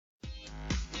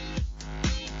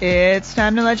It's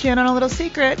time to let you in on a little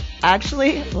secret.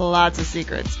 Actually, lots of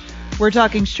secrets. We're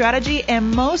talking strategy and,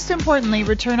 most importantly,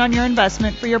 return on your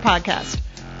investment for your podcast.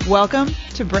 Welcome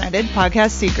to Branded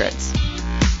Podcast Secrets.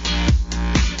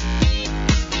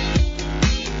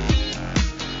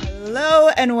 Hello,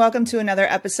 and welcome to another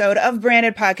episode of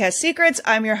Branded Podcast Secrets.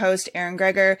 I'm your host, Erin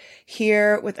Gregor,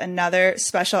 here with another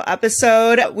special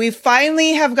episode. We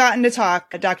finally have gotten to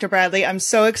talk. Dr. Bradley, I'm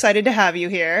so excited to have you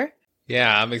here.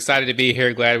 Yeah, I'm excited to be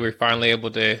here. Glad we're finally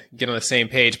able to get on the same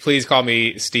page. Please call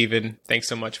me Stephen. Thanks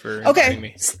so much for inviting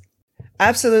me.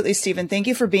 Absolutely, Stephen. Thank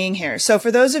you for being here. So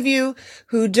for those of you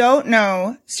who don't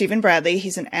know Stephen Bradley,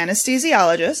 he's an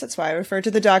anesthesiologist. That's why I referred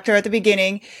to the doctor at the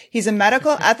beginning. He's a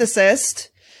medical ethicist.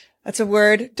 That's a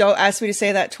word. Don't ask me to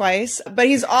say that twice. But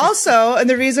he's also, and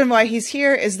the reason why he's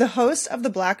here is the host of the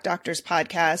Black Doctors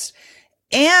podcast,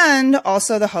 and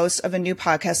also the host of a new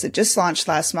podcast that just launched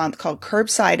last month called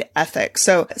Curbside Ethics.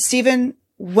 So, Stephen,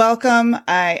 welcome.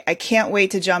 I can't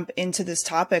wait to jump into this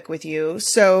topic with you.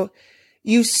 So,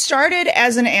 you started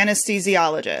as an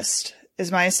anesthesiologist,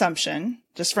 is my assumption,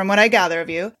 just from what I gather of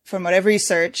you, from what I've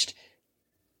researched.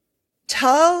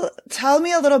 Tell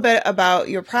me a little bit about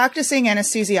your practicing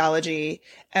anesthesiology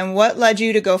and what led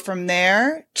you to go from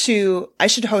there to, I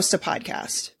should host a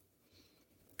podcast.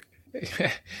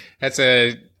 As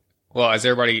every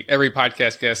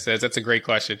podcast guest says, that's a great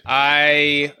question.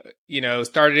 I,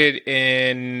 started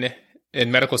in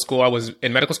medical school. I was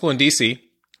in medical school in DC,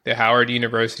 the Howard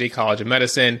University College of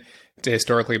Medicine. It's a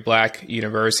historically Black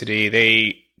university.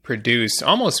 They produce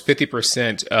almost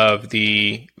 50% of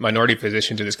the minority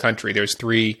physicians in this country. There's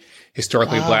 3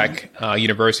 historically Black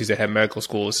universities that have medical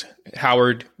schools: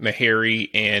 Howard, Meharry,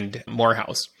 and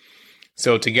Morehouse.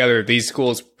 So together, these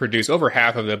schools produce over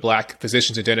half of the Black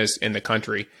physicians and dentists in the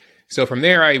country. So from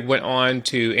there, I went on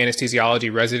to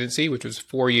anesthesiology residency, which was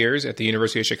 4 years at the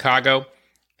University of Chicago.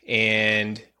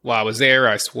 And while I was there,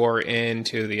 I swore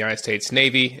into the United States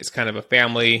Navy. It's kind of a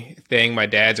family thing. My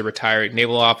dad's a retired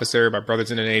naval officer. My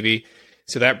brother's in the Navy.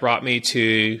 So that brought me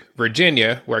to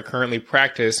Virginia, where I currently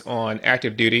practice on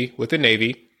active duty with the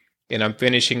Navy. And I'm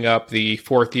finishing up the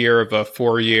 4th year of a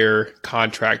 4-year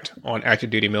contract on active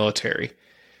duty military.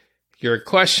 Your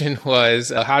question was,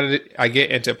 how did I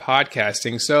get into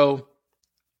podcasting? So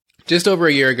just over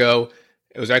a year ago,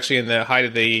 it was actually in the height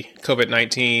of the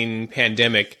COVID-19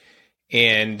 pandemic.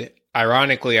 And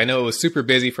ironically, I know it was super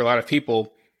busy for a lot of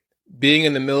people. Being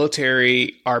in the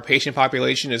military, our patient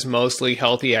population is mostly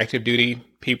healthy, active duty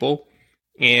people.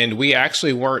 And we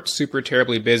actually weren't super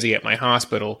terribly busy at my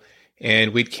hospital.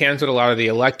 And we'd canceled a lot of the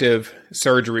elective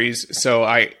surgeries. So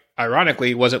I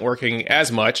ironically wasn't working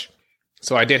as much.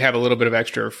 So I did have a little bit of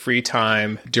extra free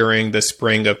time during the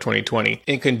spring of 2020.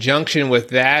 In conjunction with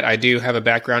that, I do have a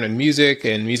background in music,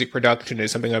 and music production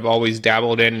is something I've always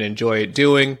dabbled in and enjoyed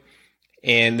doing.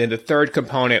 And then the third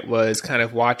component was kind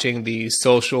of watching the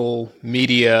social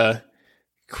media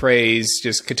craze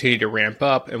just continue to ramp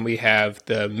up. And we have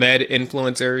the med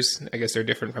influencers. I guess they're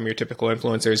different from your typical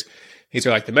influencers. These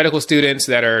are like the medical students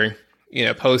that are,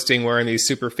 posting wearing these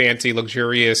super fancy,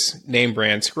 luxurious name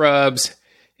brand scrubs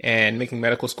and making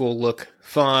medical school look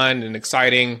fun and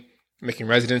exciting, making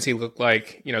residency look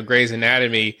like, Grey's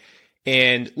Anatomy.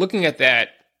 And looking at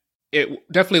that, it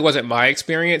definitely wasn't my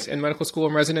experience in medical school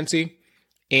and residency.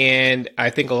 And I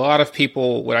think a lot of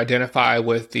people would identify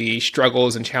with the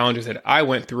struggles and challenges that I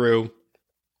went through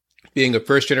being a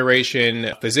first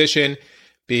generation physician,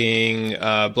 being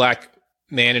a Black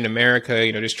man in America,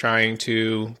 just trying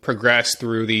to progress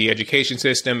through the education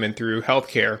system and through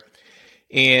healthcare.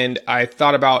 And I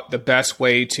thought about the best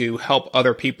way to help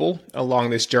other people along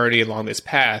this journey, along this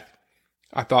path.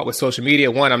 I thought with social media,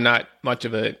 one, I'm not much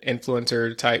of an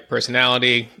influencer type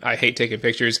personality. I hate taking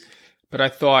pictures, but I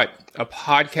thought a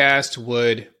podcast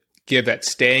would give that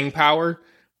staying power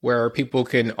where people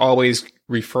can always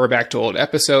refer back to old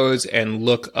episodes and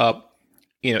look up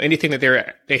anything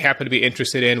that they happen to be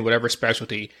interested in, whatever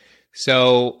specialty.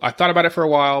 So I thought about it for a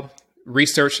while,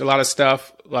 researched a lot of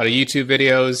stuff, a lot of YouTube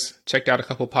videos, checked out a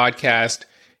couple podcasts.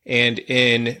 And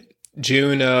in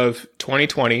June of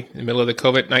 2020, in the middle of the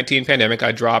COVID-19 pandemic, I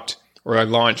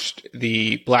launched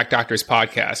the Black Doctors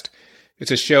podcast. It's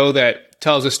a show that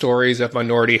tells the stories of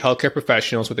minority healthcare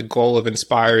professionals with the goal of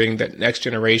inspiring the next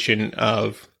generation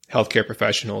of healthcare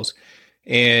professionals.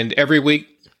 And every week,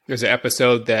 there's an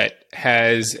episode that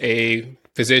has a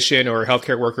physician or a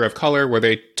healthcare worker of color where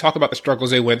they talk about the struggles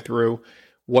they went through,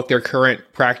 what their current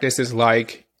practice is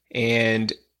like,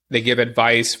 and they give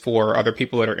advice for other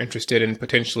people that are interested in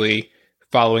potentially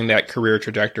following that career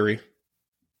trajectory.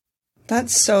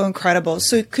 That's so incredible.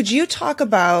 So could you talk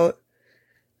about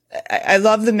I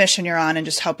love the mission you're on and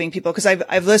just helping people, because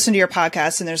I've listened to your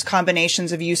podcast, and there's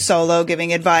combinations of you solo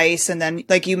giving advice, and then,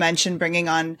 like you mentioned, bringing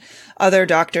on other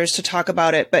doctors to talk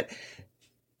about it. But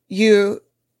you're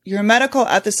a medical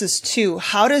ethicist too.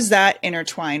 How does that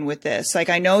intertwine with this? Like,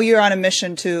 I know you're on a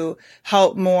mission to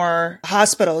help more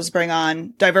hospitals bring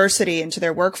on diversity into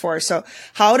their workforce. So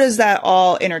how does that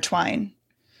all intertwine?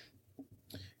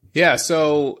 Yeah.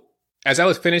 So as I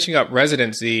was finishing up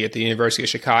residency at the University of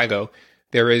Chicago,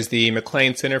 there is the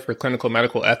McLean Center for Clinical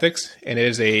Medical Ethics, and it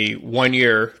is a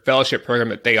 1-year fellowship program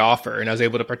that they offer. And I was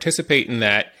able to participate in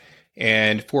that.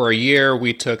 And for a year,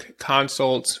 we took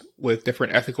consults with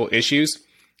different ethical issues.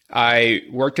 I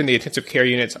worked in the intensive care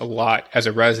units a lot as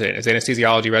a resident. As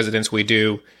anesthesiology residents, we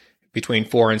do between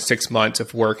 4 and 6 months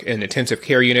of work in intensive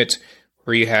care units,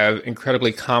 where you have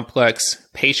incredibly complex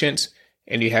patients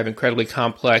and you have incredibly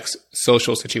complex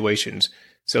social situations.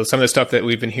 So some of the stuff that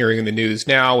we've been hearing in the news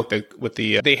now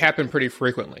they happen pretty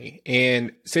frequently.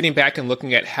 And sitting back and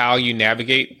looking at how you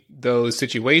navigate those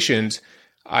situations,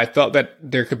 I felt that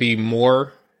there could be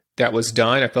more that was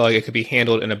done. I felt like it could be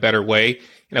handled in a better way.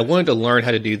 And I wanted to learn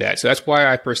how to do that. So that's why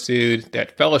I pursued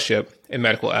that fellowship in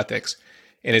medical ethics.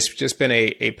 And it's just been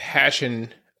a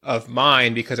passion of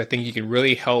mine, because I think you can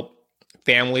really help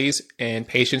families and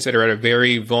patients that are at a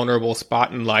very vulnerable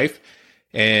spot in life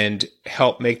and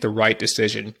help make the right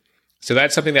decision. So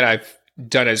that's something that I've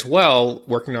done as well,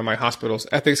 working on my hospital's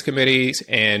ethics committees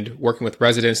and working with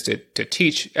residents to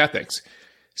teach ethics.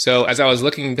 So as I was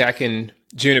looking back in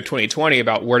June of 2020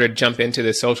 about where to jump into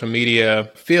the social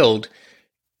media field,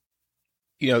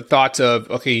 thoughts of,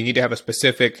 okay, you need to have a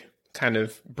specific kind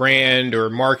of brand or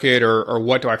market, or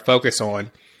what do I focus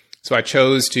on? So I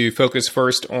chose to focus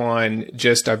first on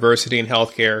just diversity in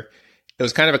healthcare. It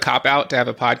was kind of a cop-out to have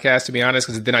a podcast, to be honest,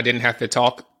 because then I didn't have to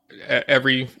talk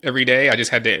every day. I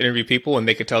just had to interview people and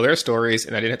they could tell their stories,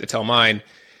 and I didn't have to tell mine.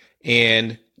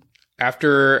 And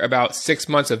after about 6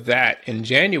 months of that, in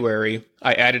January,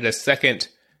 I added a second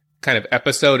kind of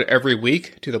episode every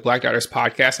week to the Black Doctors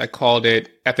podcast. I called it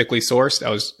Ethically Sourced.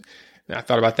 I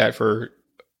thought about that for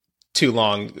too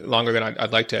long, longer than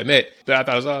I'd like to admit. But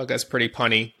I thought, that's pretty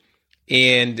punny.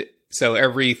 And so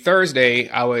every Thursday,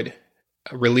 I would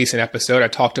release an episode. I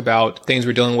talked about things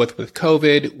we're dealing with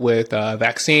COVID, with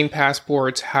vaccine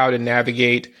passports, how to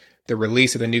navigate the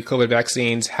release of the new COVID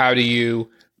vaccines. How do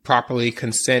you properly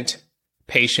consent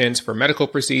patients for medical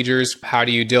procedures? How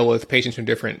do you deal with patients from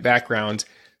different backgrounds?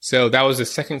 So that was the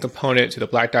second component to the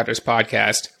Black Doctors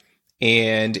podcast.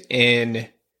 And in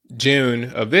June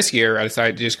of this year, I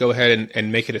decided to just go ahead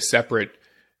and make it a separate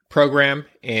program.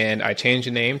 And I changed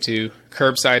the name to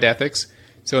Curbside Ethics.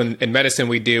 So in medicine,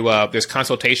 we do, there's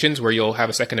consultations where you'll have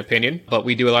a second opinion, but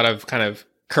we do a lot of kind of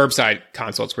curbside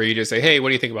consults where you just say, hey, what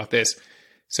do you think about this?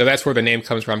 So that's where the name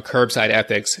comes from, Curbside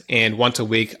Ethics. And once a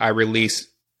week, I release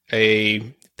a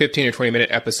 15 or 20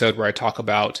 minute episode where I talk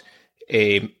about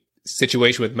a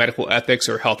situation with medical ethics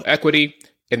or health equity.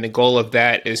 And the goal of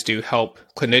that is to help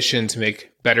clinicians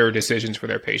make better decisions for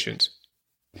their patients.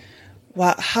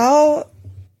 Wow. How,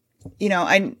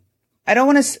 I do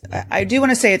want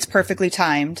to say it's perfectly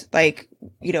timed. Like,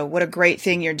 what a great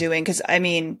thing you're doing. Cause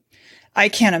I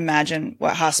can't imagine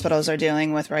what hospitals are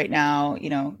dealing with right now,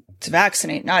 to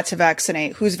vaccinate, not to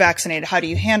vaccinate, who's vaccinated, how do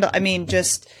you handle,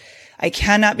 I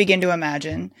cannot begin to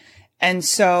imagine. And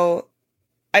so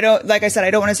like I said,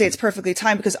 I don't want to say it's perfectly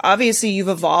timed, because obviously you've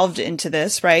evolved into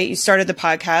this, right? You started the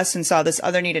podcast and saw this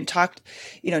other need and talked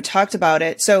about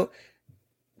it. So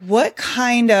what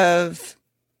kind of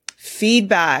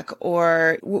feedback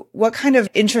or what kind of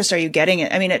interest are you getting?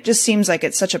 It just seems like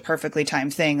it's such a perfectly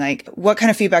timed thing. Like, what kind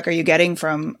of feedback are you getting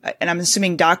from, and I'm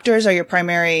assuming doctors are your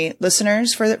primary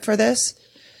listeners for this?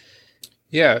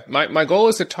 Yeah. My goal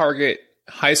is to target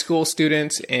high school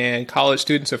students and college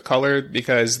students of color,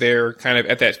 because they're kind of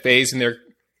at that phase in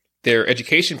their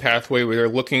education pathway where they're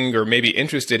looking or maybe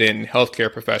interested in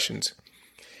healthcare professions.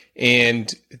 And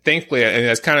thankfully, and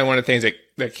that's kind of one of the things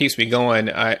that keeps me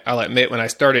going. I'll admit, when I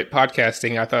started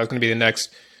podcasting, I thought I was going to be the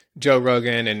next Joe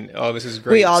Rogan, and this is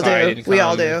great. We all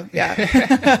do.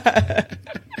 Yeah.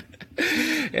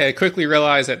 And I quickly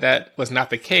realized that was not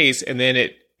the case. And then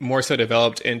it more so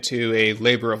developed into a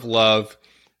labor of love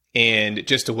and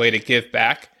just a way to give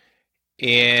back.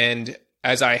 And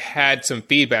as I had some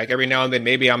feedback, every now and then,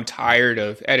 maybe I'm tired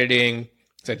of editing,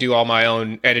 because I do all my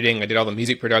own editing. I did all the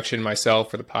music production myself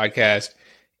for the podcast.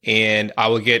 And I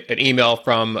would get an email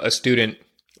from a student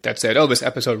that said, oh, this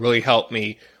episode really helped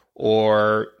me.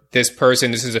 Or this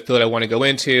is a field I want to go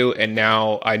into, and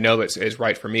now I know it's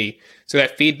right for me. So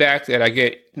that feedback that I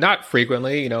get, not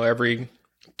frequently, every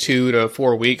 2 to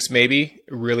 4 weeks maybe,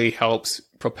 really helps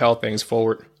propel things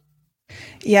forward.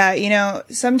 Yeah,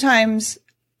 sometimes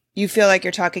you feel like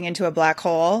you're talking into a black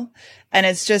hole, and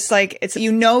it's just like,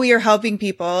 you're helping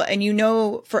people, and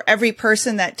for every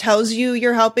person that tells you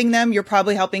you're helping them, you're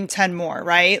probably helping 10 more,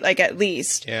 right? Like at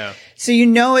least. Yeah. So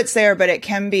it's there, but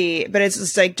it's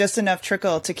just like just enough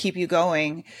trickle to keep you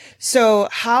going. So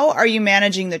how are you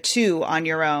managing the two on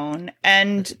your own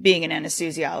and being an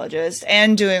anesthesiologist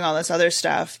and doing all this other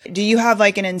stuff? Do you have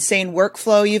like an insane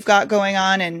workflow you've got going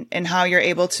on, and how you're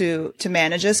able to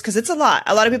manage this? Cause it's a lot.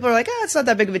 A lot of people are like, oh, it's not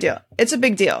that big of a deal. It's a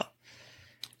big deal.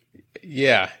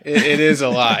 Yeah, it is a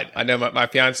lot. I know my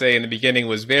fiance in the beginning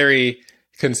was very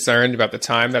concerned about the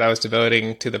time that I was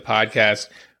devoting to the podcast.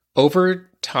 Over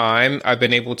time, I've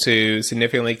been able to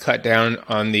significantly cut down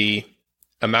on the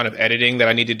amount of editing that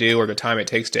I need to do, or the time it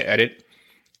takes to edit.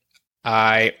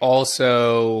 I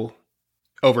also,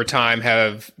 over time,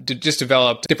 have just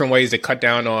developed different ways to cut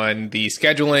down on the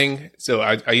scheduling. So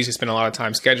I used to spend a lot of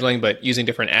time scheduling, but using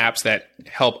different apps that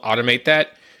help automate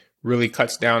that really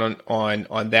cuts down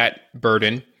on that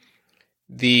burden.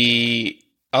 The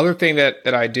other thing that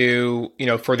I do,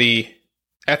 for the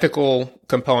ethical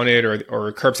component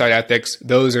or curbside ethics,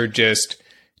 those are just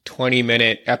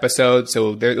 20-minute episodes.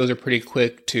 So those are pretty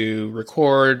quick to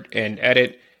record and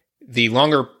edit. The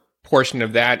longer portion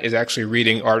of that is actually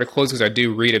reading articles, because I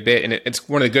do read a bit. And it's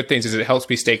one of the good things is it helps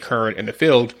me stay current in the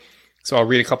field. So I'll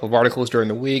read a couple of articles during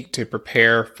the week to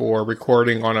prepare for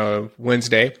recording on a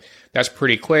Wednesday. That's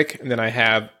pretty quick. And then I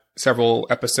have several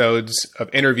episodes of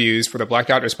interviews for the Black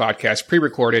Doctors podcast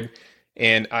pre-recorded.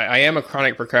 And I am a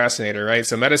chronic procrastinator, right?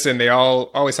 So medicine, they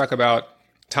always talk about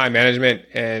time management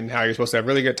and how you're supposed to have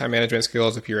really good time management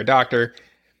skills if you're a doctor.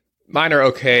 Mine are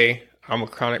okay. I'm a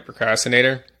chronic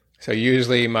procrastinator. So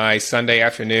usually my Sunday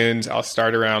afternoons, I'll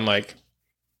start around like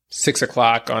 6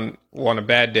 o'clock on a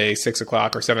bad day, 6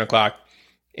 o'clock or 7 o'clock.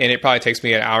 And it probably takes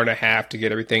me an hour and a half to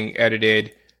get everything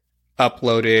edited,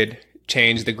 uploaded,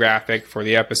 change the graphic for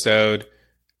the episode,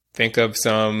 think of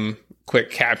some quick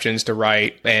captions to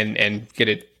write, and get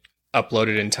it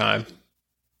uploaded in time.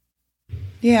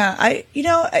 Yeah,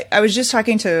 I was just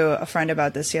talking to a friend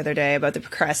about this the other day, about the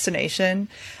procrastination.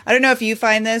 I don't know if you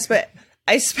find this, but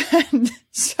I spend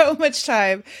so much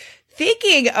time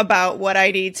thinking about what I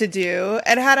need to do.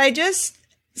 And had I just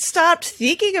stopped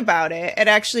thinking about it and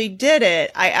actually did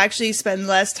it, I actually spend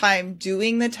less time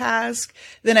doing the task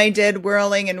than I did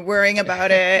whirling and worrying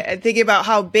about it and thinking about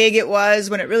how big it was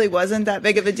when it really wasn't that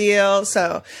big of a deal.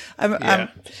 So I'm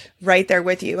right there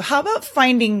with you. How about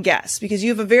finding guests? Because you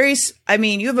have a very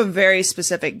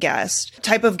specific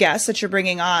type of guest that you're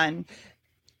bringing on.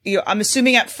 I'm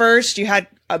assuming at first you had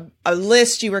a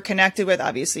list you were connected with,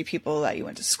 obviously people that you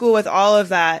went to school with, all of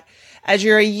that. As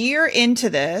you're a year into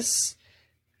this,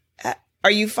 are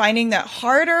you finding that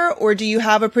harder, or do you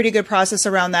have a pretty good process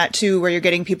around that too, where you're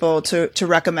getting people to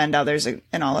recommend others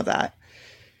and all of that?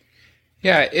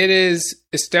 Yeah, it is.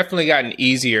 It's definitely gotten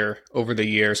easier over the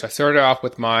years. I started off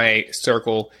with my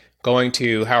circle going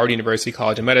to Howard University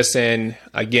College of Medicine.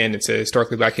 Again, it's a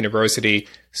historically Black university.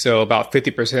 So about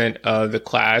 50% of the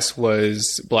class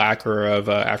was Black or of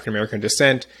African-American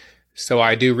descent. So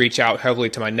I do reach out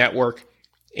heavily to my network,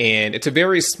 and it's a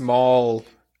very small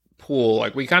pool.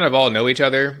 Like, we kind of all know each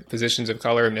other, physicians of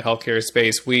color in the healthcare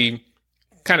space. We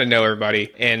kind of know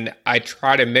everybody, and I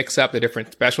try to mix up the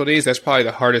different specialties. That's probably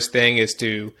the hardest thing, is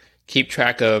to keep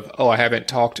track of, I haven't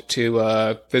talked to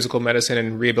a physical medicine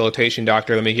and rehabilitation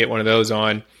doctor. Let me get one of those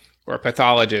on, or a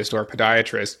pathologist or a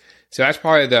podiatrist. So that's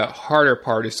probably the harder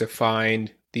part, is to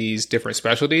find these different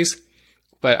specialties.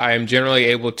 But I am generally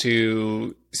able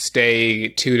to stay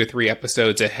 2 to 3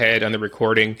 episodes ahead on the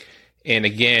recording. And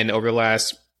again, over the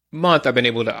last month, I've been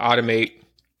able to automate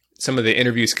some of the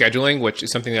interview scheduling, which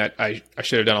is something that I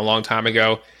should have done a long time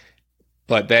ago.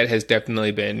 But that has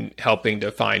definitely been helping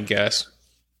to find guests.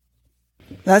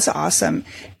 That's awesome.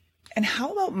 And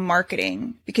how about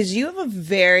marketing? Because you have a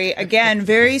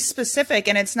very specific,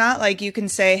 and it's not like you can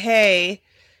say, hey,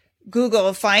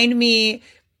 Google, find me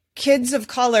kids of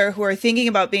color who are thinking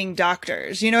about being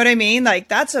doctors. You know what I mean? Like,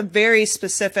 that's a very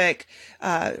specific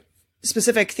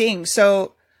thing.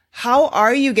 So how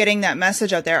are you getting that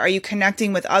message out there? Are you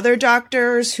connecting with other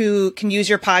doctors who can use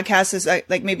your podcast as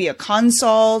like maybe a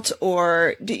consult,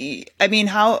 or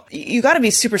how you got to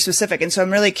be super specific. And so I'm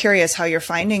really curious how you're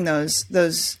finding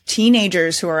those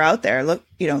teenagers who are out there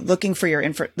looking for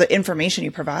the information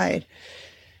you provide.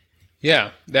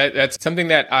 Yeah, that's something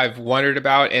that I've wondered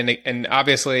about. And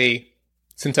obviously,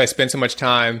 since I spend so much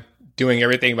time doing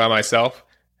everything by myself,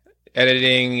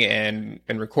 editing and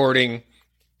recording,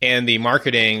 and the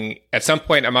marketing, at some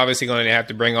point, I'm obviously going to have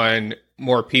to bring on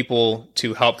more people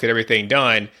to help get everything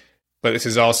done. but this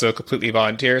is also completely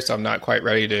volunteer. So I'm not quite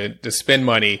ready to spend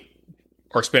money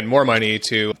or spend more money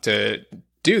to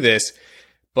do this.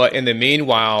 But in the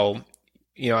meanwhile,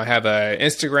 I have an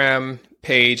Instagram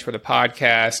page for the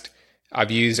podcast.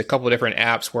 I've used a couple of different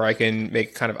apps where I can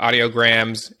make kind of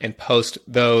audiograms and post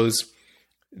those.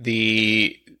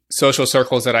 The social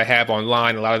circles that I have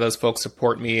online, a lot of those folks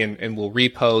support me and will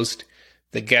repost.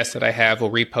 The guests that I have will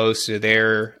repost to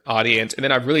their audience. And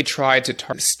then I've really tried to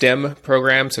target STEM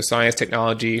programs, so science,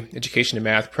 technology, education, and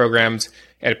math programs,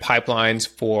 and pipelines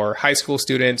for high school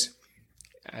students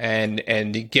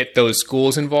and get those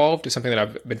schools involved is something that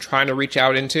I've been trying to reach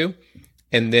out into.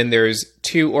 And then there's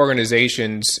two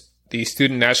organizations, the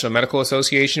Student National Medical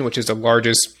Association, which is the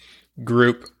largest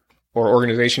group or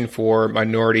organization for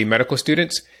minority medical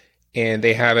students. And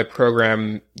they have a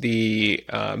program, the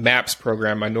MAPS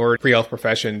program, Minority Pre-Health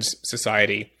Professions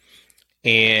Society.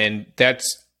 And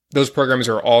those programs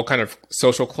are all kind of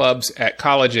social clubs at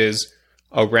colleges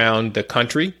around the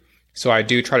country. So I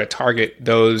do try to target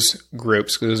those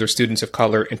groups because those are students of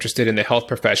color interested in the health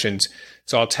professions.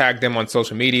 So I'll tag them on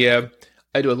social media.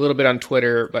 I do a little bit on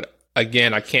Twitter, but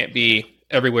again, I can't be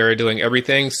everywhere doing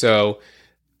everything. So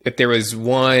if there was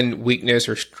one weakness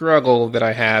or struggle that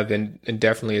I have, then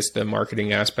definitely it's the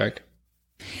marketing aspect.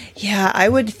 Yeah, I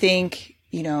would think,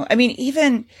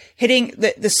 even hitting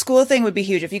the school thing would be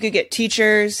huge. If you could get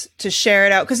teachers to share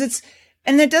it out,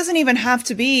 and it doesn't even have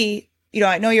to be,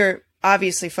 I know you're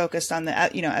obviously focused on the,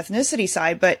 ethnicity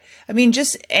side, but I mean,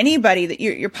 just anybody that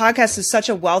your podcast is such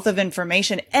a wealth of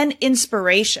information and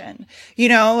inspiration,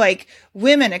 like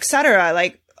women, et cetera.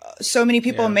 Like, so many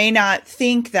people may not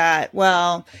think that,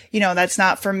 well, that's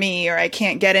not for me, or I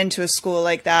can't get into a school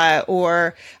like that,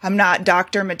 or I'm not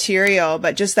doctor material,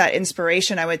 but just that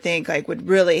inspiration, I would think would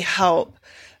really help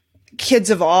kids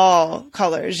of all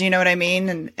colors, you know what I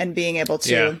mean? And being able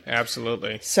to. Yeah,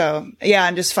 absolutely. So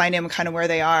and just find them kind of where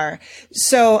they are.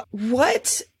 So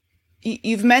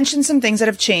you've mentioned some things that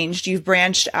have changed. You've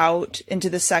branched out into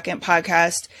the second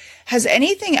podcast. Has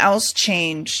anything else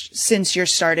changed since you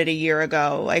started a year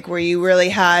ago? Like where you really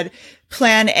had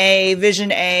plan A,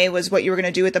 vision A was what you were going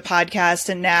to do with the podcast,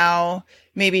 and now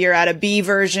maybe you're at a B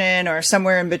version or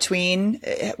somewhere in between.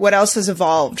 What else has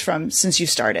evolved since you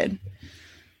started?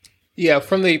 Yeah,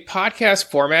 from the podcast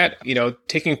format,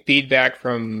 taking feedback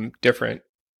from different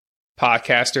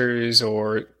podcasters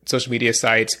or social media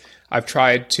sites, I've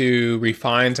tried to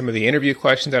refine some of the interview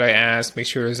questions that I ask, make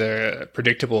sure there's a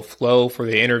predictable flow for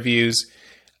the interviews.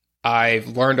 I've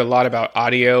learned a lot about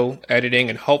audio editing,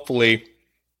 and hopefully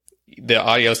the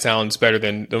audio sounds better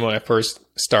than when I first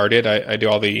started. I do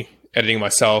all the editing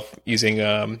myself using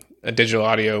a digital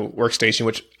audio workstation,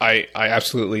 which I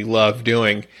absolutely love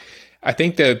doing. I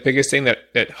think the biggest thing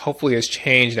that hopefully has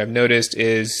changed, I've noticed,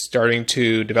 is starting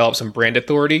to develop some brand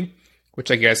authority,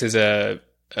 which I guess is a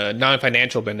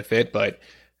non-financial benefit, but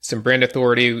some brand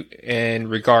authority in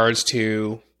regards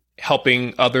to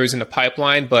helping others in the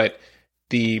pipeline. But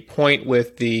the point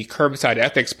with the Curbside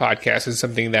Ethics podcast is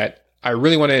something that I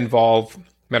really want to involve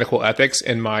medical ethics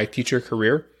in my future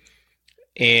career.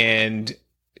 And,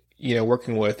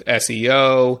 working with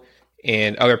SEO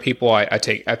and other people, I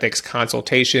take ethics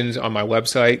consultations on my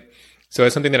website. So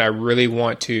it's something that I really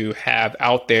want to have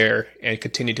out there and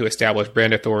continue to establish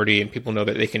brand authority, and people know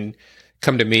that they can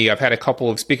come to me. I've had a couple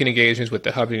of speaking engagements with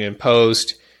the Huffington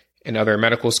Post and other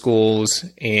medical schools,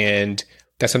 and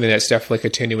that's something that's definitely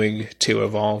continuing to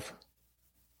evolve.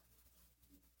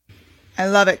 I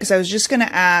love it, because I was just going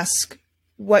to ask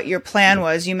what your plan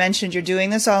was. You mentioned you're doing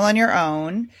this all on your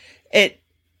own. It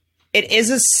is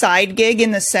a side gig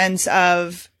in the sense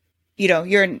of,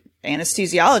 you're an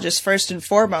anesthesiologist first and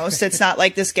foremost. It's not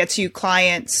like this gets you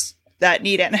clients that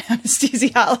need an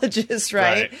anesthesiologist,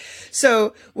 right?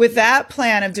 So with that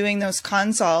plan of doing those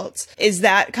consults, is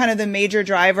that kind of the major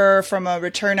driver from a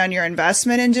return on your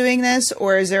investment in doing this?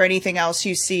 Or is there anything else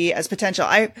you see as potential?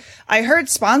 I heard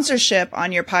sponsorship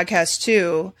on your podcast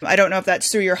too. I don't know if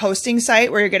that's through your hosting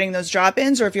site where you're getting those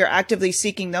drop-ins or if you're actively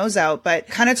seeking those out, but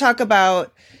kind of talk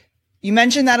about, you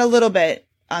mentioned that a little bit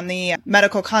on the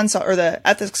medical consult or the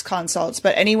ethics consults,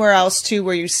 but anywhere else too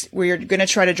where you're going to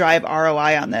try to drive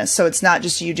ROI on this, so it's not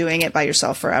just you doing it by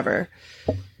yourself forever.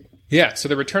 Yeah, so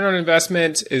the return on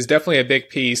investment is definitely a big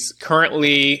piece.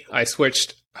 Currently, I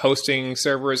switched hosting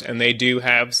servers, and they do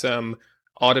have some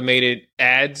automated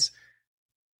ads.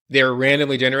 They're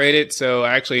randomly generated, so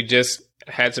I actually just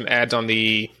had some ads on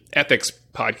the ethics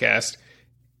podcast.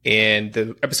 And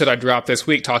the episode I dropped this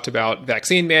week talked about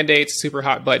vaccine mandates, super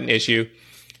hot button issue.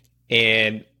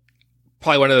 And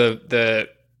probably one of the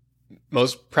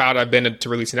most proud I've been to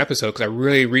release an episode, because I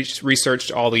really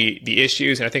researched all the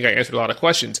issues, and I think I answered a lot of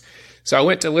questions. So I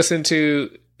went to listen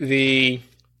to the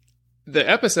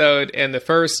episode, and the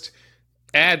first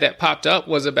ad that popped up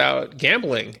was about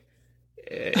gambling.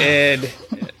 And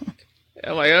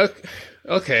I'm like,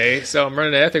 okay, so I'm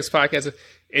running an ethics podcast.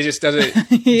 It just doesn't jive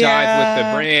with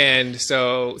the brand.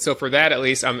 So for that, at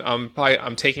least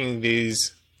I'm taking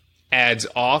these ads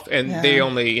off, and they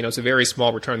only, it's a very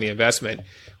small return on the investment.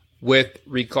 With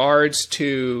regards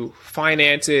to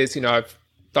finances, I've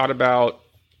thought about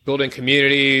building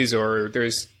communities, or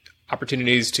there's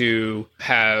opportunities to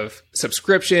have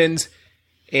subscriptions,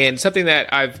 and something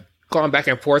that I've gone back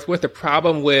and forth with. The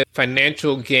problem with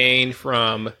financial gain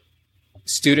from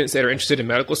students that are interested in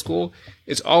medical school,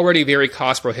 it's already very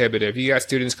cost prohibitive. You got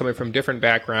students coming from different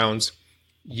backgrounds.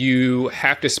 You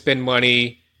have to spend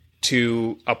money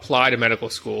to apply to medical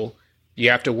school. You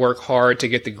have to work hard to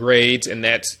get the grades, and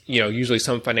that's, usually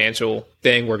some financial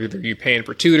thing where either you're paying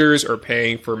for tutors or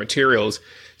paying for materials.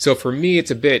 So for me,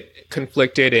 it's a bit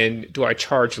conflicted in, do I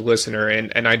charge the listener?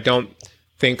 And I don't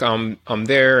think I'm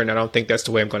there, and I don't think that's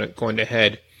the way I'm going to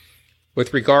head.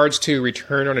 With regards to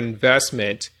return on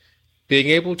investment, being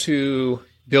able to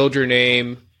build your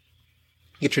name,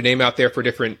 get your name out there for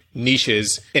different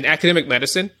niches in academic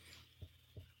medicine.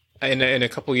 In a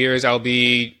couple of years, I'll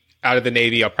be out of the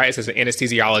Navy. I'll practice as an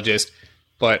anesthesiologist,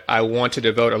 but I want to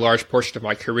devote a large portion of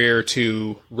my career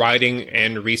to writing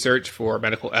and research for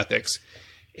medical ethics.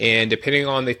 And depending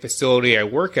on the facility I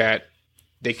work at,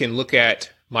 they can look at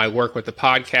my work with the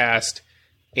podcast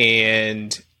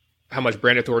and how much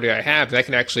brand authority I have. And I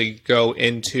can actually go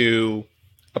into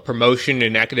a promotion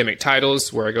in academic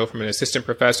titles where I go from an assistant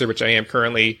professor, which I am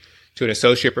currently, to an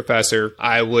associate professor.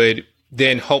 I would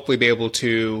then hopefully be able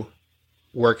to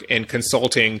work in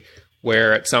consulting,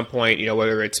 where at some point,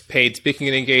 whether it's paid speaking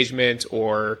engagement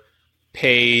or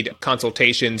paid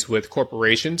consultations with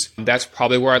corporations, that's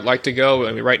probably where I'd like to go.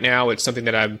 I mean, right now it's something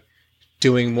that I'm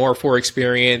doing more for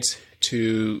experience,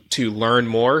 to learn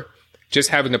more. Just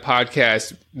having the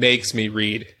podcast makes me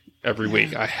read every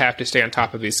week. I have to stay on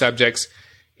top of these subjects,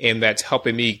 and that's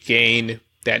helping me gain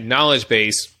that knowledge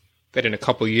base that in a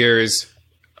couple of years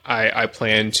I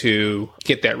plan to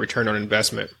get that return on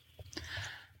investment.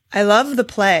 I love the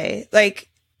play.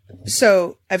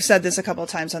 So I've said this a couple of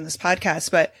times on this podcast,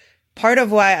 but part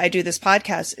of why I do this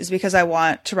podcast is because I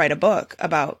want to write a book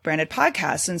about branded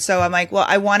podcasts. And so I'm like, well,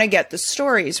 I want to get the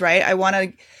stories, right?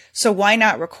 So why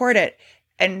not record it?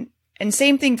 And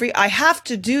same thing for you. I have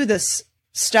to do this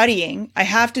studying. I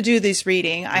have to do this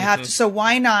reading. I have to, so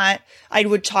why not? I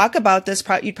would talk about this.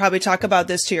 You'd probably talk about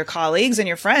this to your colleagues and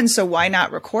your friends. So why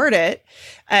not record it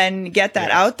and get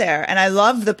that out there? And I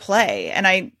love the play,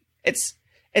 and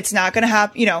it's not going to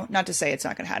happen, not to say it's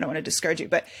not going to happen. I don't want to discourage you,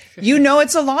 but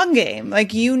it's a long game,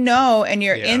 and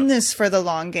you're in this for the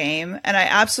long game. And I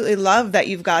absolutely love that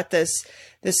you've got this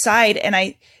side. And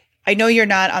I know you're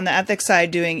not on the ethics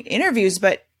side doing interviews,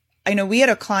 but I know we had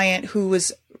a client who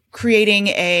was creating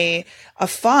a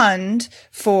fund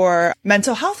for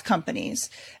mental health companies.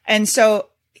 And so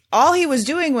all he was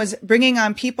doing was bringing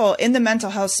on people in the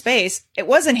mental health space. It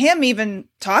wasn't him even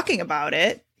talking about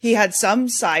it. He had some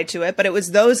side to it, but it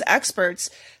was those experts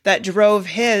that drove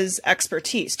his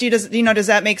expertise. Does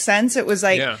that make sense? It was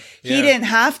like, he didn't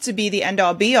have to be the end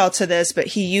all be all to this, but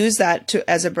he used that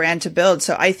as a brand to build.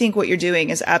 So I think what you're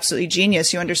doing is absolutely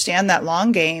genius. You understand that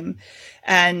long game,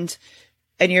 and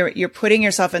you're putting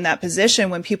yourself in that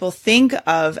position when people think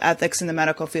of ethics in the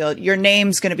medical field, your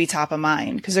name's going to be top of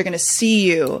mind because they're going to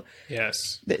see you.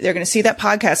 Yes. They're going to see that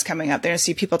podcast coming up. They're going to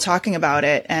see people talking about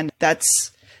it. And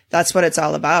that's what it's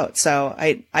all about. So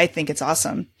I think it's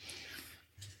awesome.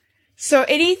 So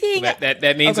anything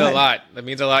that means a lot. That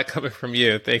means a lot coming from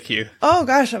you. Thank you. Oh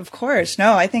gosh, of course.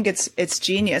 No, I think it's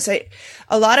genius.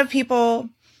 A lot of people,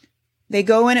 they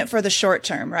go in it for the short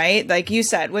term, right? Like you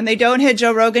said, when they don't hit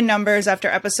Joe Rogan numbers after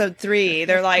episode 3,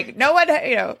 they're like, no one,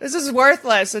 this is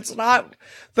worthless. It's not,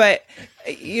 but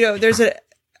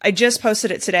I just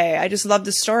posted it today. I just love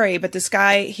the story, but this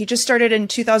guy, he just started in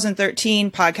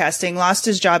 2013 podcasting, lost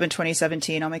his job in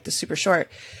 2017. I'll make this super short.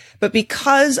 But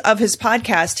because of his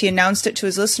podcast, he announced it to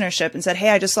his listenership and said,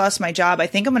 hey, I just lost my job. I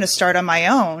think I'm going to start on my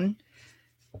own.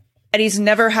 And he's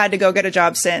never had to go get a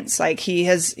job since.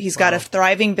 He's got a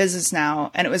thriving business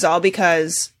now. And it was all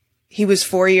because he was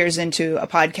 4 years into a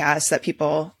podcast that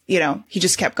people, he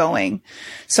just kept going.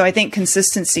 So I think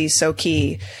consistency is so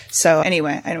key. So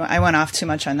anyway, I went off too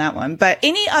much on that one, but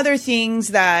any other things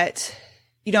that,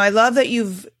 I love that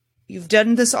you've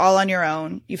done this all on your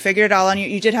own. You figured it all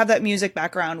you did have that music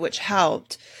background, which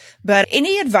helped. But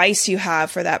any advice you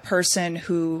have for that person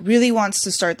who really wants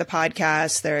to start the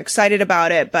podcast, they're excited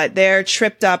about it, but they're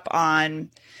tripped up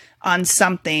on on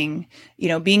something,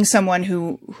 being someone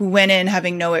who went in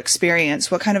having no experience,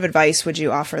 what kind of advice would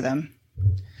you offer them?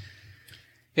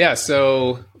 Yeah.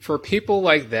 So for people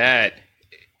like that,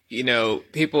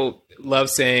 people love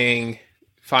saying,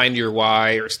 find your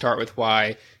why or start with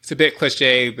why. It's a bit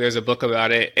cliche. There's a book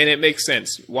about it and it makes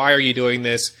sense. Why are you doing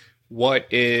this?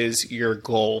 What is your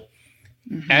goal?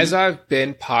 Mm-hmm. As I've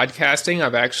been podcasting,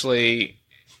 I've actually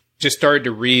just started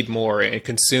to read more and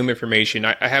consume information.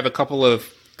 I have a couple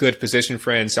of good physician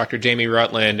friends, Dr. Jamie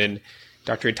Rutland and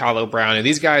Dr. Italo Brown, and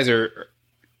these guys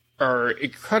are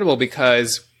incredible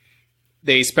because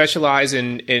they specialize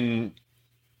in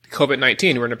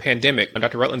COVID-19. We're in a pandemic.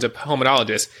 Dr. Rutland's a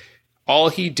pulmonologist. All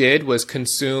he did was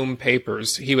consume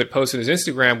papers. He would post on his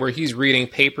Instagram where he's reading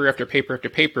paper after paper after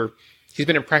paper. He's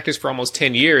been in practice for almost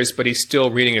 10 years, but he's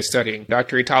still reading and studying.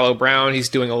 Dr. Italo Brown, he's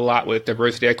doing a lot with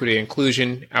diversity, equity, and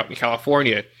inclusion out in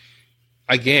California.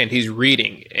 Again, he's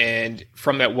reading. And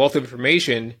from that wealth of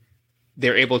information,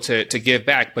 they're able to give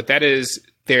back. But that is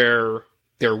their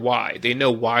why. They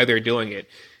know why they're doing it.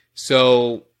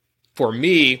 So for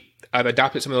me, I've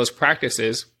adopted some of those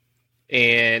practices.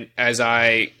 And as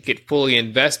I get fully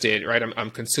invested, right,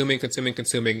 I'm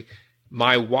consuming.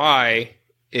 My why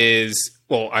is,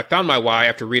 I found my why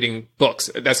after reading books.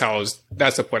 That's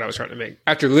the point I was trying to make.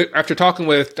 After talking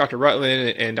with Dr.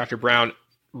 Rutland and Dr. Brown,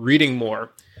 reading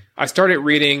more, I started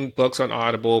reading books on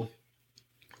Audible,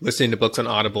 listening to books on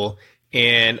Audible,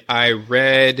 and I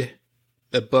read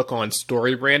the book on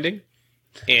story branding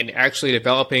and actually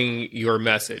developing your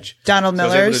message. Donald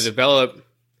Miller's. So I was able to develop.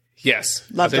 Yes.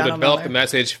 Love I was able Donald to develop Miller. the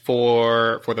message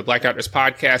for the Black Doctors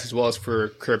podcast as well as for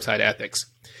Curbside Ethics.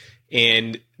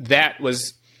 And that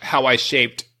was how I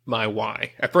shaped my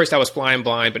why. At first I was flying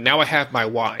blind, but now I have my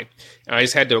why. And I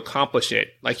just had to accomplish it.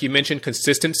 Like you mentioned,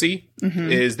 consistency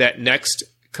is that next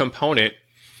component.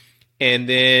 And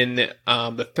then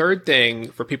the third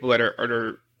thing for people that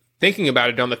are thinking about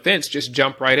it on the fence, just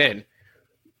jump right in.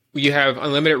 You have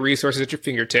unlimited resources at your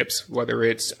fingertips, whether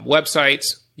it's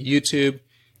websites, YouTube,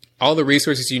 all the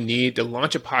resources you need to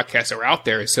launch a podcast are out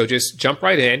there. So just jump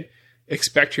right in.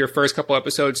 Expect your first couple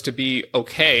episodes to be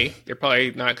okay. They're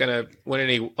probably not going to win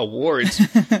any awards,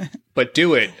 but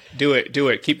do it.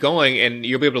 Keep going. And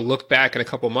you'll be able to look back in a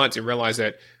couple months and realize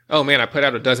that, oh man, I put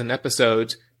out a dozen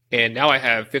episodes and now I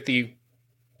have 50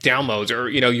 downloads, or,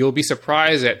 you'll be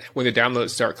surprised at when the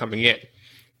downloads start coming in.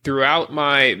 Throughout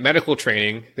my medical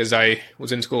training, because I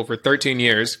was in school for 13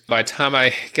 years, by the time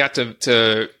I got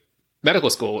to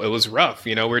medical school, it was rough.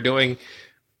 We're doing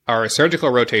our surgical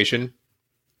rotation.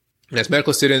 And as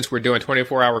medical students, we're doing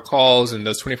 24-hour calls, and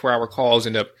those 24-hour calls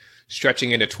end up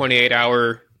stretching into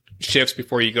 28-hour shifts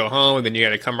before you go home, and then you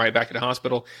got to come right back to the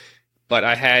hospital. But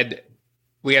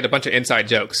we had a bunch of inside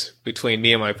jokes between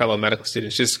me and my fellow medical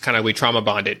students, just kind of we trauma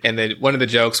bonded. And then one of the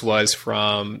jokes was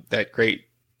from that great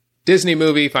Disney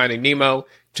movie, Finding Nemo,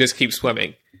 just keep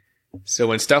swimming. So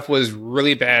when stuff was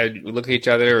really bad, we look at each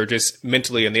other, or just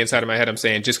mentally on the inside of my head, I'm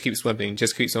saying, just keep swimming,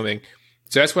 just keep swimming.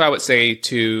 So that's what I would say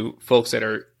to folks that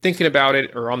are thinking about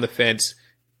it or on the fence.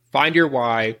 Find your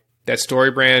why. That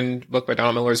Story Brand book by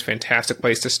Donald Miller is a fantastic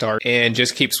place to start, and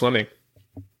just keep swimming.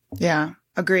 Yeah,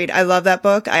 agreed. I love that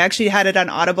book. I actually had it on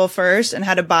Audible first and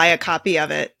had to buy a copy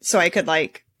of it so I could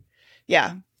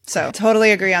so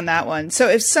totally agree on that one. So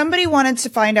if somebody wanted to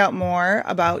find out more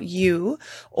about you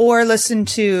or listen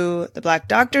to the Black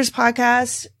Doctors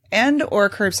podcast and or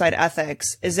Curbside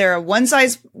Ethics, is there a one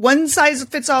size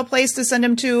fits all place to send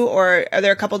them to, or are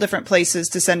there a couple different places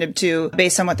to send them to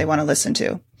based on what they want to listen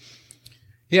to?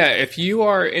 Yeah, if you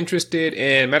are interested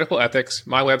in medical ethics,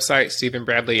 my website, Stephen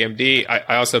Bradley, MD,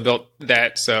 I also built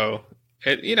that. So,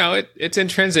 it's in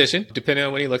transition, depending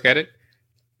on when you look at it.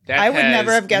 I would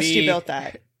never have guessed you built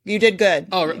that. You did good.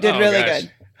 You did really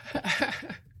good.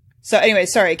 So anyway,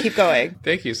 sorry, keep going.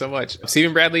 Thank you so much.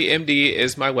 Stephen Bradley, MD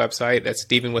is my website. That's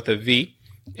Stephen with a V.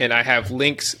 And I have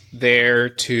links there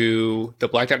to the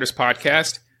Black Doctors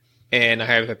podcast. And I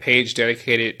have a page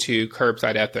dedicated to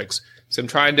Curbside Ethics. So I'm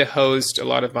trying to host a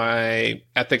lot of my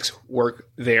ethics work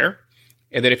there.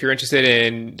 And then if you're interested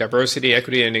in diversity,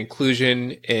 equity, and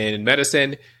inclusion in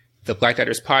medicine, the Black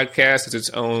Doctors podcast is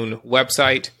its own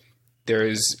website.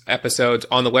 There's episodes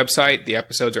on the website. The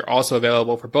episodes are also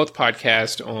available for both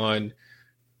podcasts on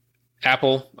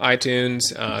Apple,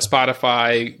 iTunes,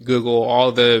 Spotify, Google,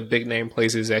 all the big name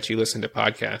places that you listen to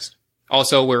podcasts.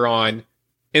 Also, we're on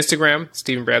Instagram,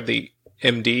 Stephen Bradley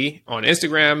MD on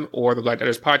Instagram, or the Black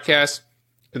Doctors podcast.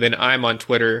 And then I'm on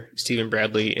Twitter, Stephen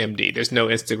Bradley MD. There's no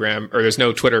Instagram, or there's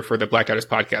no Twitter for the Black Doctors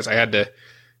podcast.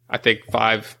 I think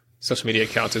 5 social media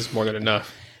accounts is more than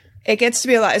enough. It gets to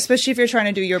be a lot, especially if you're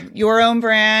trying to do your own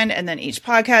brand and then each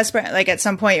podcast brand. Like at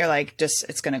some point you're like, just,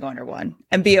 it's going to go under one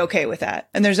and be okay with that.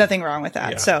 And there's nothing wrong with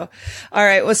that. Yeah. So, all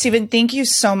right. Well, Stephen, thank you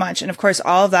so much. And of course,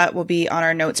 all of that will be on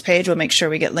our notes page. We'll make sure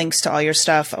we get links to all your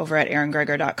stuff over at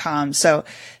AaronGregor.com. So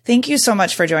thank you so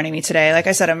much for joining me today. Like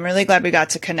I said, I'm really glad we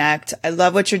got to connect. I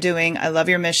love what you're doing. I love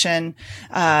your mission.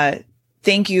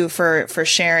 Thank you for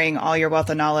sharing all your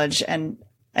wealth of knowledge and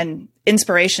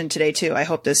inspiration today too. I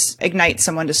hope this ignites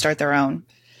someone to start their own.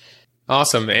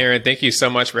 Awesome. Aaron, thank you so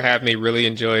much for having me. Really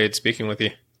enjoyed speaking with you.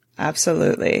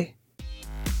 Absolutely.